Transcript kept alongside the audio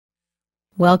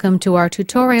Welcome to our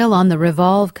tutorial on the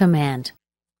Revolve command.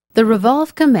 The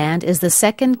Revolve command is the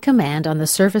second command on the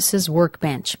Surfaces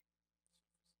workbench.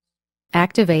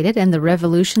 Activate it and the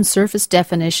Revolution Surface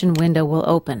Definition window will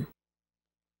open.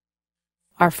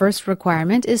 Our first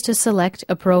requirement is to select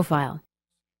a profile.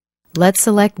 Let's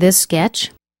select this sketch.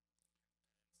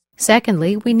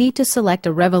 Secondly, we need to select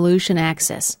a revolution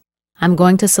axis. I'm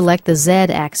going to select the Z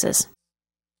axis.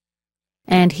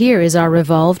 And here is our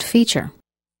revolved feature.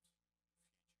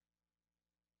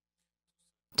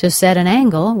 To set an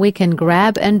angle, we can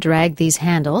grab and drag these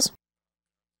handles.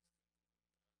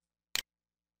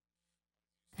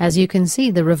 As you can see,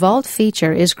 the revolved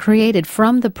feature is created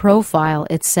from the profile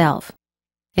itself.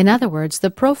 In other words,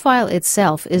 the profile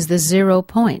itself is the 0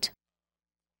 point.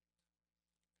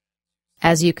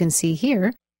 As you can see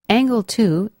here, angle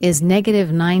 2 is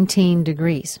 -19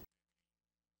 degrees.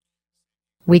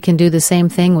 We can do the same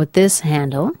thing with this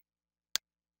handle.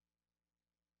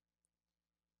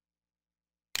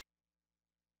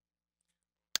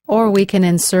 Or we can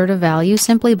insert a value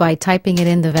simply by typing it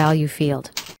in the value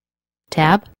field.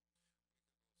 Tab.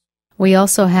 We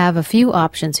also have a few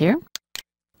options here.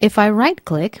 If I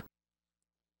right-click,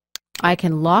 I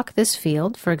can lock this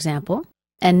field, for example,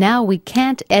 and now we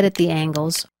can't edit the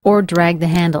angles or drag the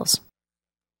handles.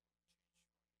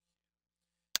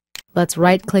 Let's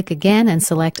right-click again and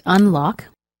select Unlock.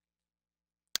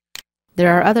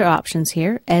 There are other options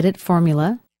here: Edit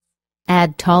Formula,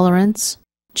 Add Tolerance,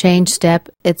 Change Step,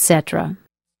 etc.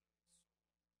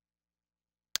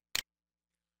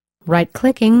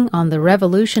 Right-clicking on the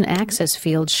Revolution Axis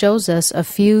field shows us a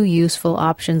few useful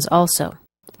options also.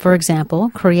 For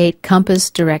example, create compass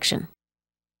direction.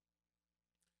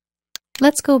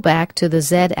 Let's go back to the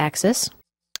Z axis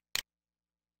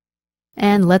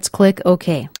and let's click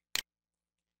OK.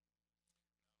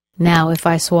 Now if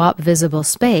I swap visible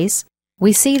space,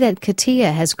 we see that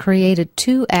CATIA has created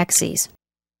two axes.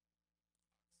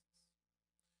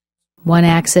 One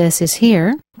axis is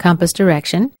here, compass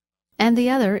direction, and the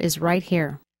other is right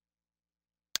here.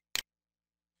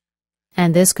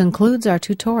 And this concludes our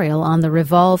tutorial on the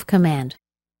Revolve command.